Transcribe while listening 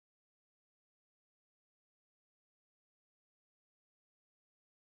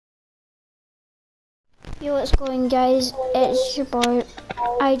Yo, what's going, guys? It's your boy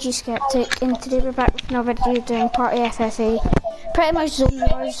IG Skeptic, and today we're back with another video doing Party FFA. Pretty much zone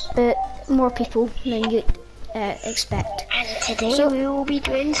wars, but more people than you'd expect. And today we will be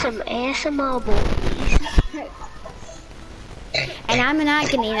doing some ASMR boys. And I'm in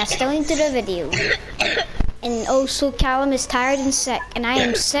agony, and I still need to do a video. And also, Callum is tired and sick, and I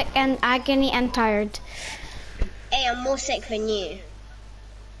am sick and agony and tired. Hey, I'm more sick than you.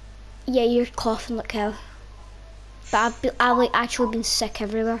 Yeah, you're coughing like hell. But I've like actually been sick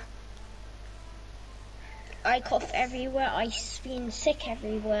everywhere. I cough everywhere, I've been sick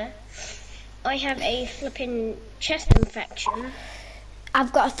everywhere. I have a flipping chest infection.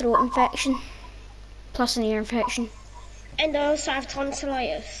 I've got a throat infection, plus an ear infection. And I also have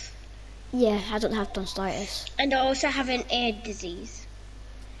tonsillitis. Yeah, I don't have tonsillitis. And I also have an ear disease.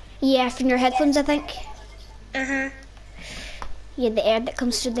 Yeah, from your headphones, I think. Uh-huh. Yeah, the air that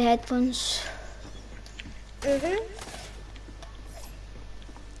comes through the headphones.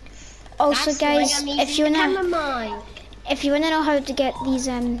 Also, guys, if you wanna know how to get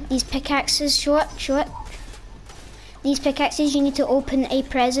these pickaxes, show it. These pickaxes, you need to open a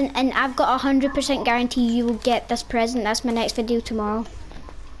present, and I've got 100% guarantee you will get this present. That's my next video tomorrow.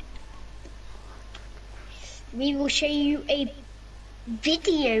 We will show you a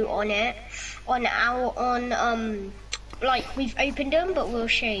video on it, like we've opened them, but we'll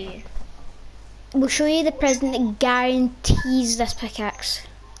show you. We'll show you the present that guarantees this pickaxe.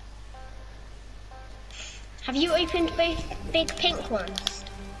 Have you opened both big pink ones?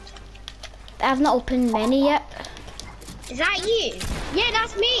 I've not opened many yet. Is that you? Yeah,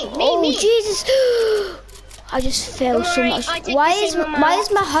 that's me. Me. Jesus! I just fell so much. Why is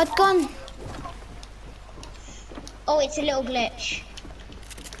my HUD gone? Oh, it's a little glitch.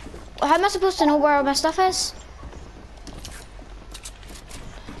 How am I supposed to know where all my stuff is?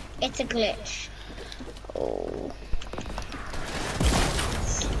 It's a glitch. Oh.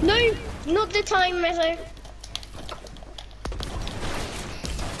 No, not the time, Mezzo.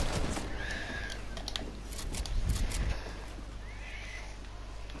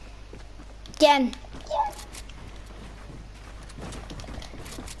 Again.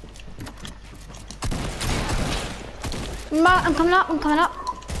 I'm coming up.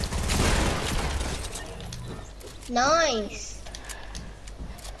 Nice.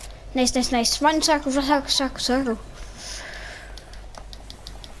 Nice. Run circle.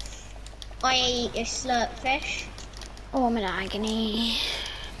 I ate a slurp fish. Oh, I'm in agony.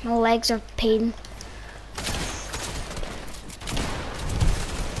 My legs are pain.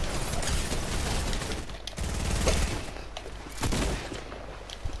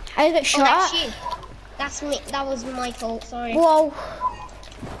 I got shot that's at. you. That's me. That was my fault. Sorry. Whoa.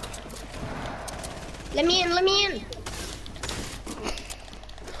 Let me in.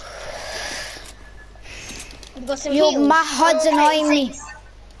 I've got some Yo, heals. my HUD's annoying me.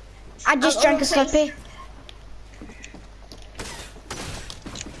 I just drank a Slurpee.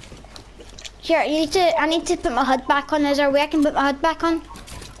 Here, I need to put my HUD back on. Is there a way I can put my HUD back on?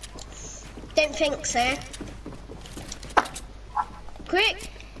 Don't think so.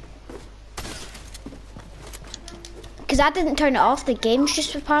 Quick. Because I didn't turn it off. The game's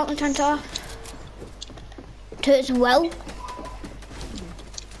just apparently turned it off. To its will. We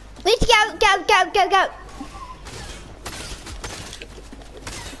need to go.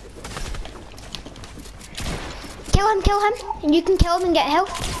 Kill him. And you can kill him and get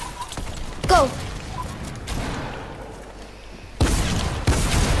health. Go.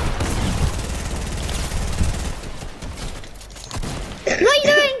 What are you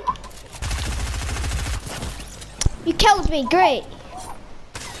doing? You killed me, great.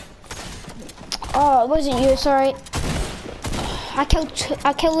 Oh, it wasn't you, sorry. I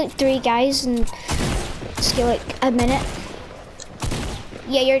killed like 3 guys in like a minute.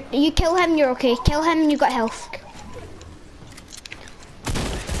 Yeah, you kill him, you're okay. Kill him and you got health.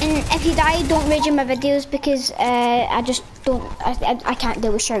 And if you die, don't rage in my videos because I can't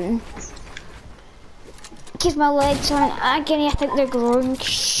deal with shouting. Because my legs are in agony, I think they're growing.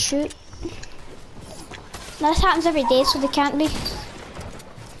 Shoot. Now, this happens every day, so they can't be.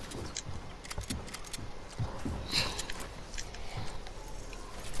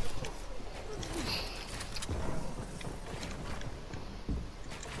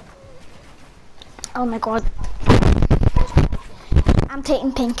 Oh my god. I'm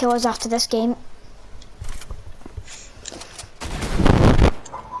taking painkillers after this game.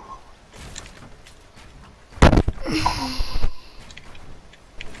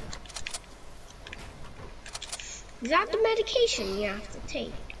 Is that the medication you have to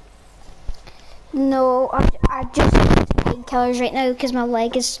take? No, I just need painkillers right now because my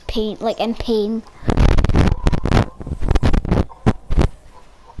leg is in pain.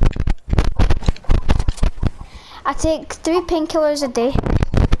 take 3 painkillers a day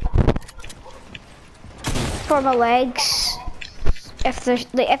for my legs. If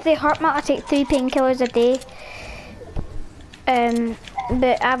they hurt me, I take 3 painkillers a day.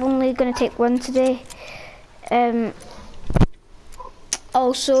 But I'm only gonna take 1 today.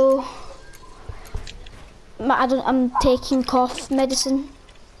 Also, I'm taking cough medicine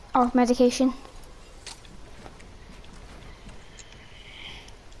or medication.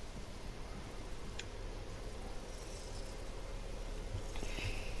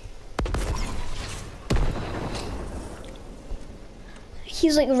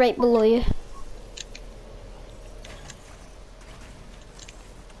 He's like right below you.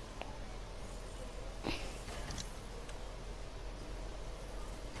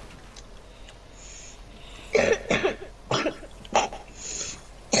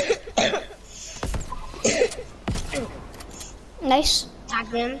 Nice. Tag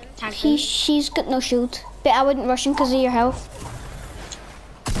them. Tag them. She's got no shield, but I wouldn't rush him because of your health.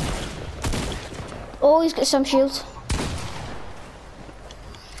 Oh, he's got some shield.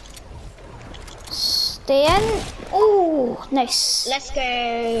 Stay in. Oh, nice. Let's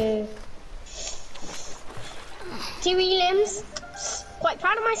go. 2 limbs. Quite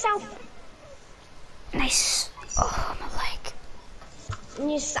proud of myself. Nice. Oh, my leg.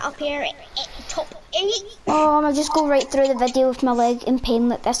 And you sit up here at top 8. Oh, I'm gonna just go right through the video with my leg in pain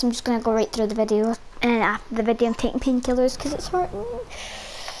like this. I'm just gonna go right through the video, and then after the video I'm taking painkillers because it's hurting.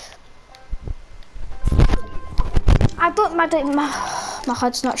 My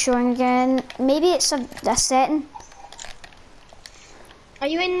HUD's not showing again. Maybe it's a setting. Are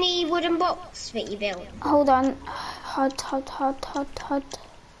you in the wooden box that you built? Hold on. HUD.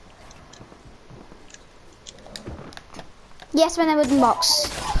 Yes, I'm in a wooden box.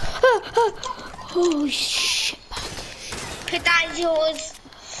 Oh shit. But that is yours.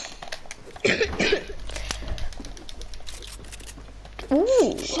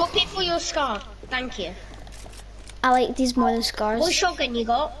 Ooh. Swap it for your scar. Thank you. I like these more than scars. What shotgun you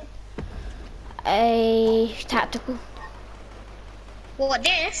got? A tactical. What,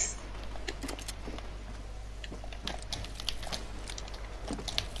 this?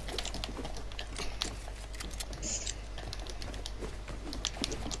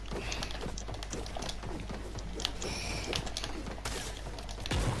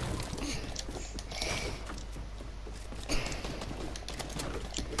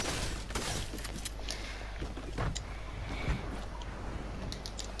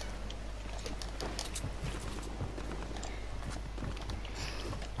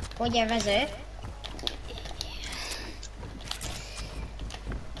 What do you have as it?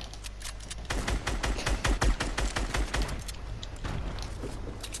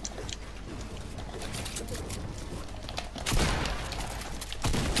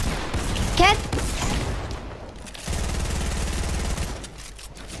 Kid.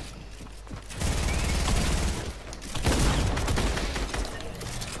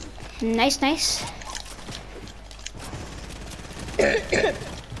 Nice.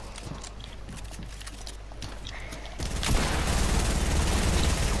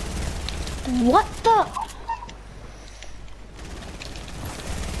 What the?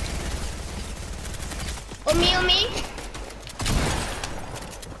 On me.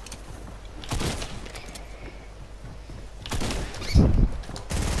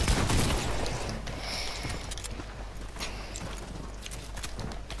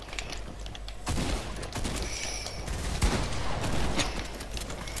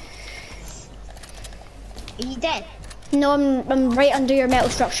 Are you dead? No, I'm right under your metal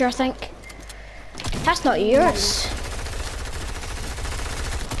structure, I think. That's not yours.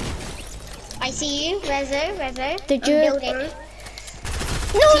 I see you, Rezo. Did I'm you? building.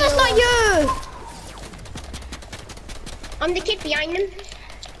 No, that's not you! I'm the kid behind them.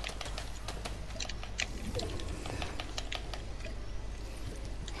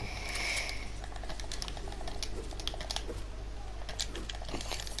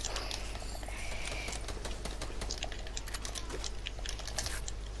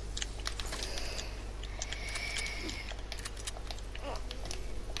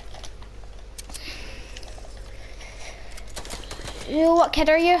 What kid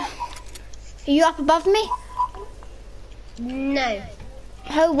are you? Are you up above me? No.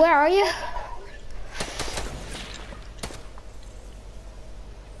 Where are you?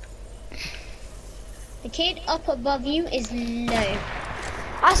 The kid up above you is low.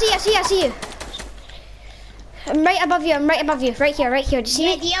 I see you. I'm right above you, right here. Do you see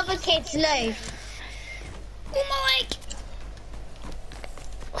Yeah, me? the other kid's low. Oh my leg!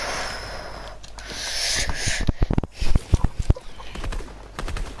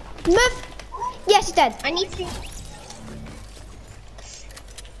 Move! Yes, he's dead. I need to...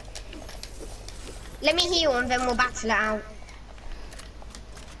 Let me heal and then we'll battle it out.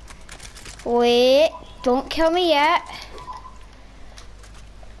 Wait, don't kill me yet.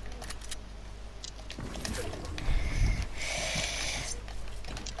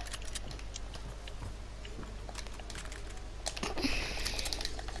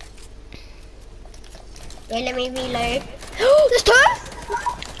 Wait, let me reload. There's two?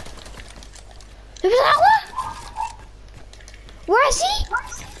 There was another? Where is he?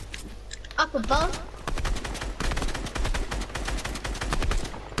 Up above.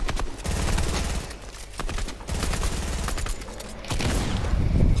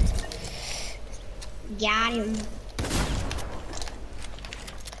 Got him.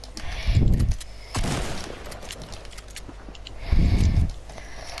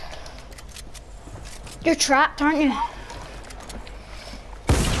 You're trapped, aren't you?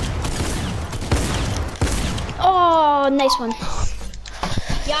 Oh, nice one.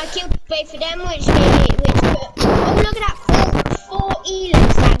 Yeah, I killed both of them, which oh, look at that, four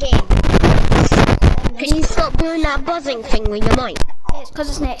elites that game. Can you stop doing that buzzing thing with your mic? Yeah, it's because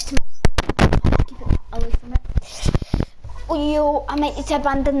it's next to me. Keep it away from it. Oh, yo, I might need to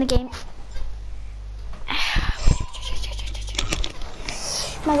abandon the game.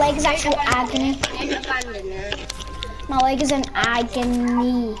 My leg is actually agony. My leg is in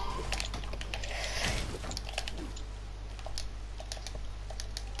agony.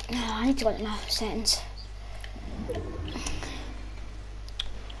 Oh, I need to go to my settings.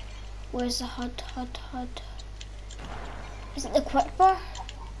 Where's the HUD? Is it the quick bar?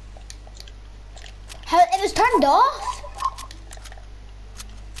 How it was turned off?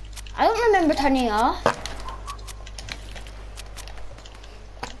 I don't remember turning it off.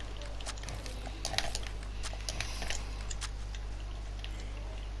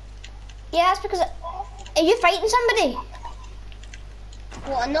 Yeah, that's because are you fighting somebody?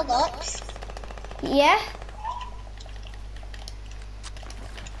 What, another ops? Yeah.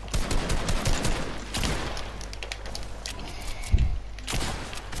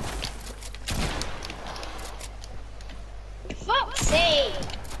 Fuck's sake!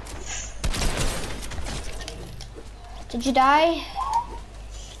 Did you die?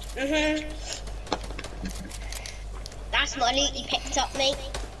 That's my loot you picked up, mate.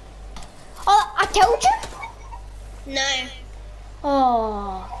 Oh, I killed you? No.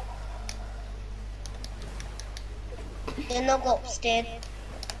 Oh. The nog ops did.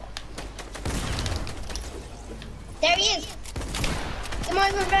 There he is! To my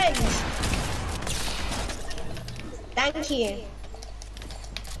revenge! Thank you.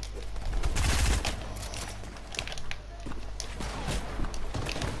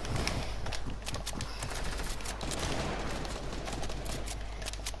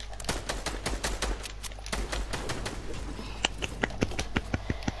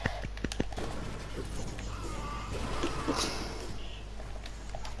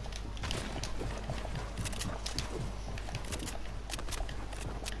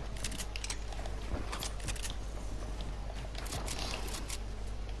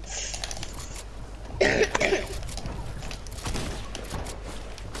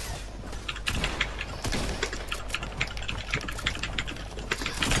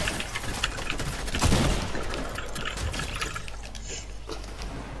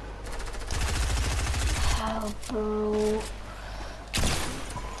 Oh, bro.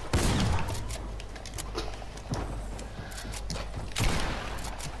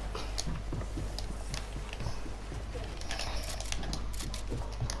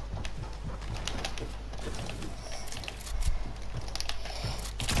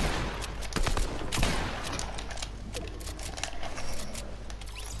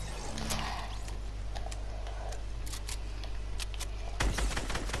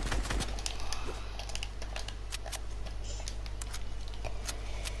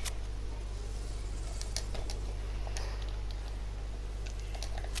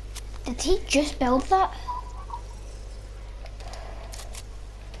 Did he just build that?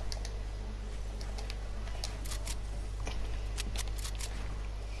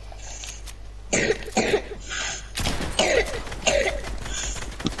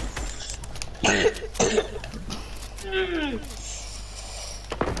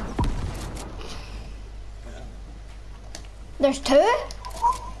 There's two?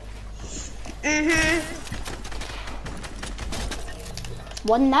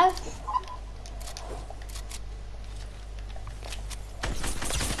 One now?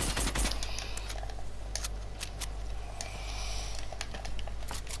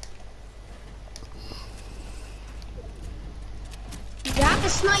 You have a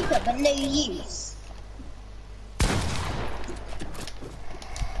sniper, but no use.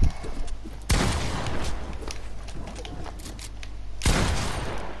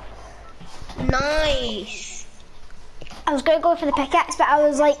 Nice. I was gonna go for the pickaxe, but I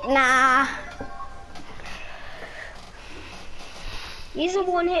was like, nah. Use a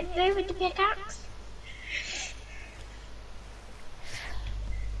one-hit through with the pickaxe.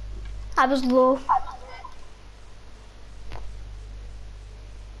 I was low.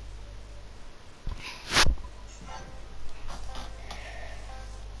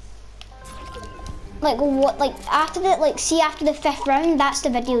 Like what? Like after the after the 5th round, that's the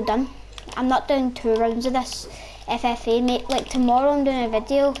video done. I'm not doing 2 rounds of this FFA, mate. Like tomorrow, I'm doing a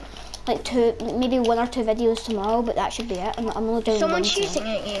video, like maybe 1 or 2 videos tomorrow, but that should be it. I'm only doing Someone one shooting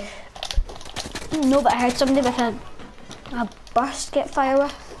at you. No, but I heard somebody with a burst get fire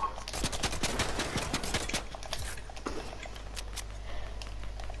with.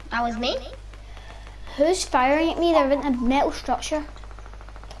 That was me. Who's firing at me? They're in a metal structure.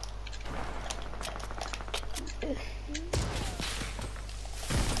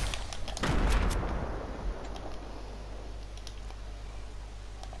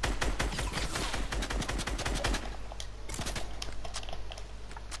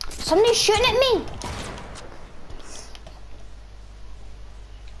 Somebody's shooting at me.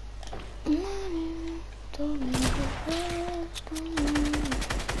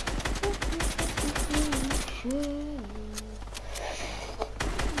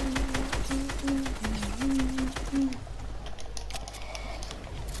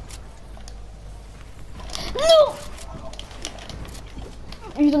 No!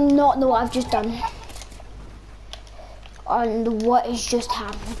 You do not know what I've just done. And what has just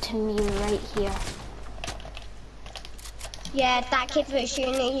happened to me right here. Yeah, that kid that was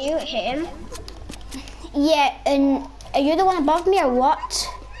shooting at you, hit him. Yeah, and are you the one above me or what?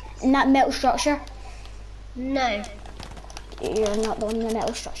 In that metal structure? No. You're not the one in the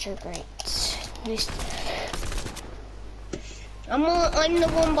metal structure, great. Nice. I'm the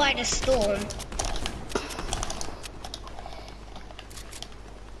one by the storm.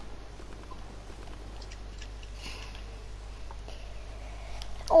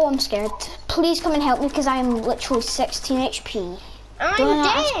 Oh, I'm scared. Please come and help me because I am literally 16 HP. I'm Don't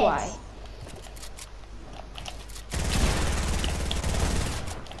dead. ask why.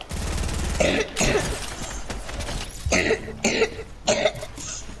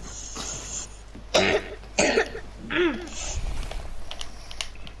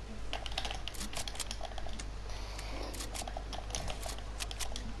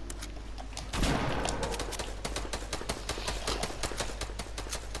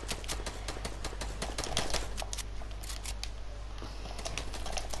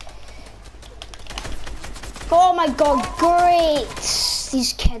 Oh my god, great!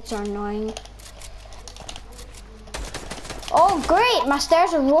 These kids are annoying. Oh great, my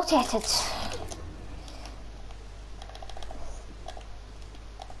stairs are rotated.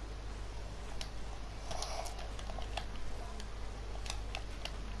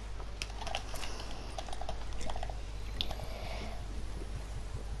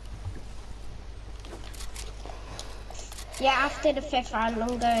 Yeah, after the 5th round,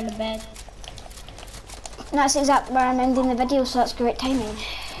 I'm going to bed. And that's exactly where I'm ending the video, so that's great timing.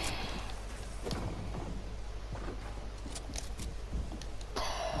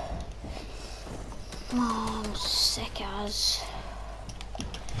 Oh, I'm sick as.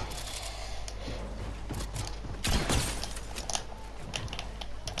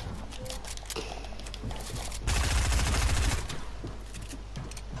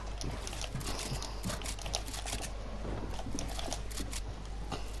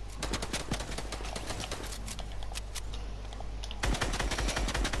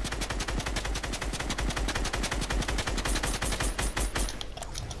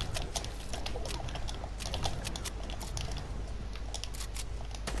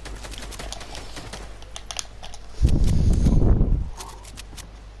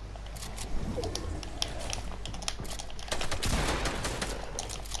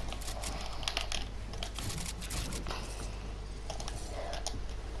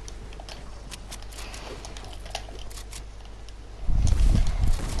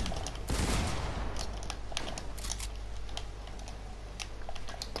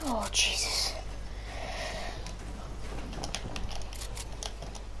 Oh, Jesus.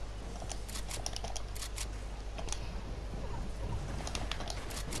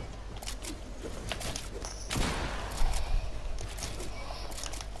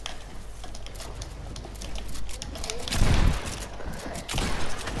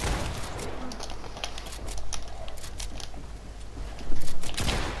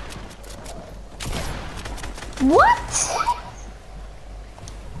 What?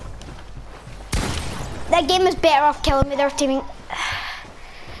 That game is better off killing me. They're teaming.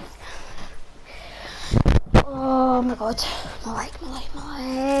 Oh my god, my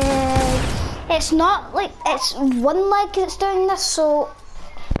leg. It's not like, it's one leg that's doing this, so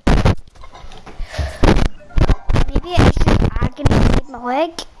maybe it's just agony with my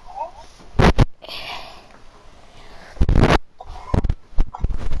leg.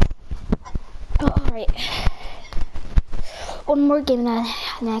 Oh, alright. One more game and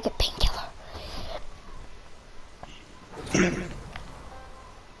then I get painkiller.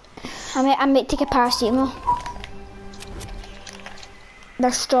 I might take a paracetamol.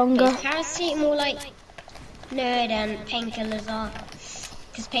 They're stronger. Is paracetamol like... No, then painkillers are.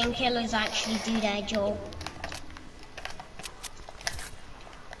 Because painkillers actually do their job.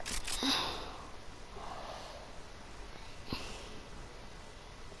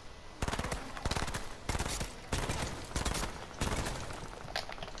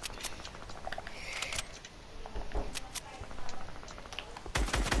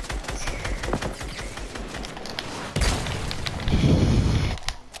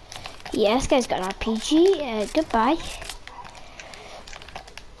 Yeah, this guy's got an RPG. Goodbye.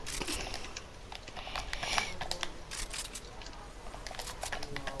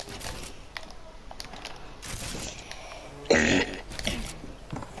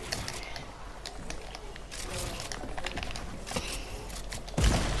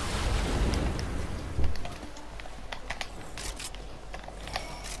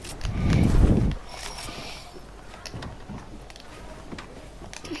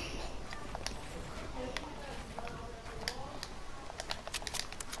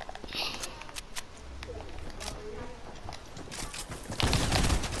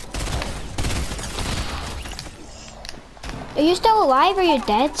 Are you still alive or are you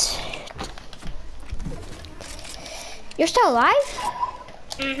dead? You're still alive?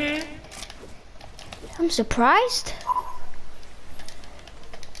 Mhm. I'm surprised.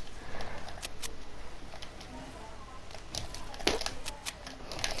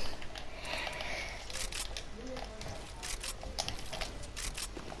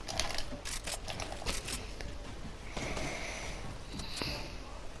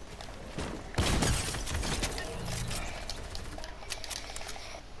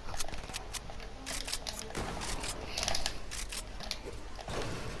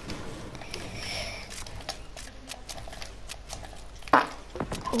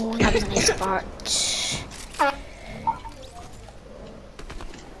 Oh, that was a nice fart.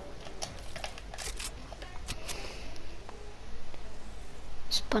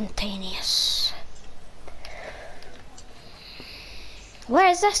 Spontaneous. Where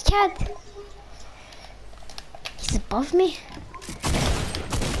is this kid? He's above me.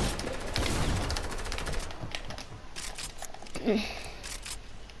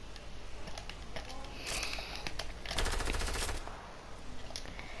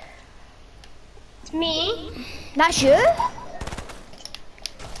 Me? That's you?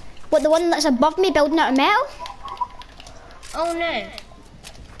 What, the one that's above me building out of metal? Oh no.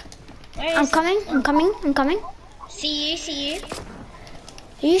 Where I'm is coming, it? I'm coming. See you.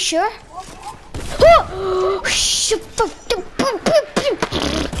 Are you sure? Oh!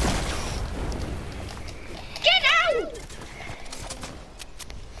 Get out!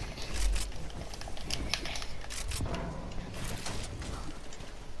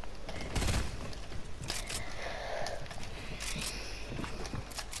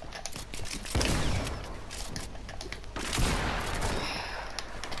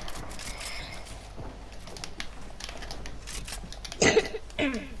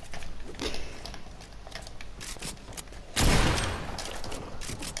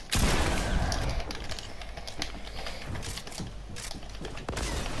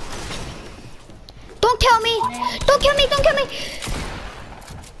 Don't kill me! Don't kill me! Don't kill me!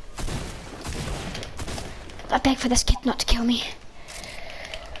 I beg for this kid not to kill me.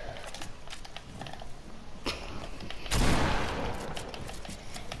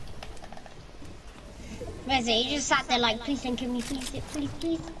 Where's it? You just sat there like, please don't kill me, please.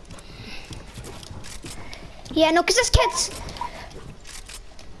 Yeah, no, because this kid's...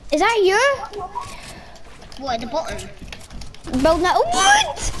 Is that you? What, at the bottom? Building that...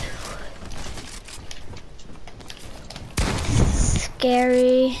 What?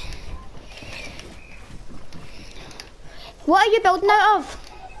 Scary. What are you building out of?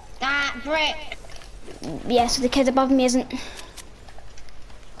 That brick. Yeah, so the kid above me isn't.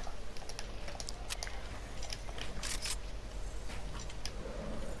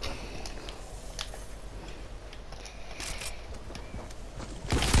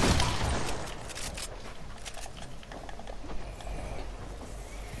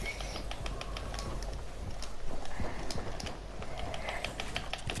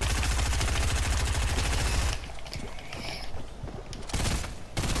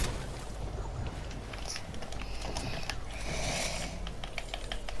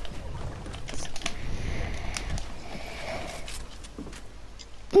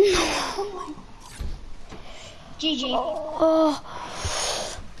 GG. Oh.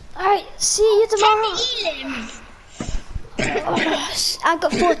 Alright, see you tomorrow. I've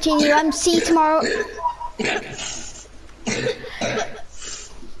got 14 UM. See you tomorrow.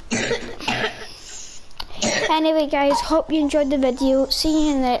 Anyway guys, hope you enjoyed the video. See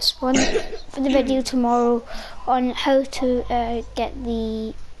you in the next one for the video tomorrow on how to get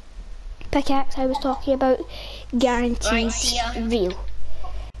the pickaxe I was talking about. Guaranteed real.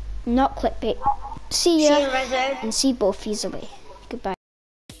 Not clickbait. See ya, and see both of yous away.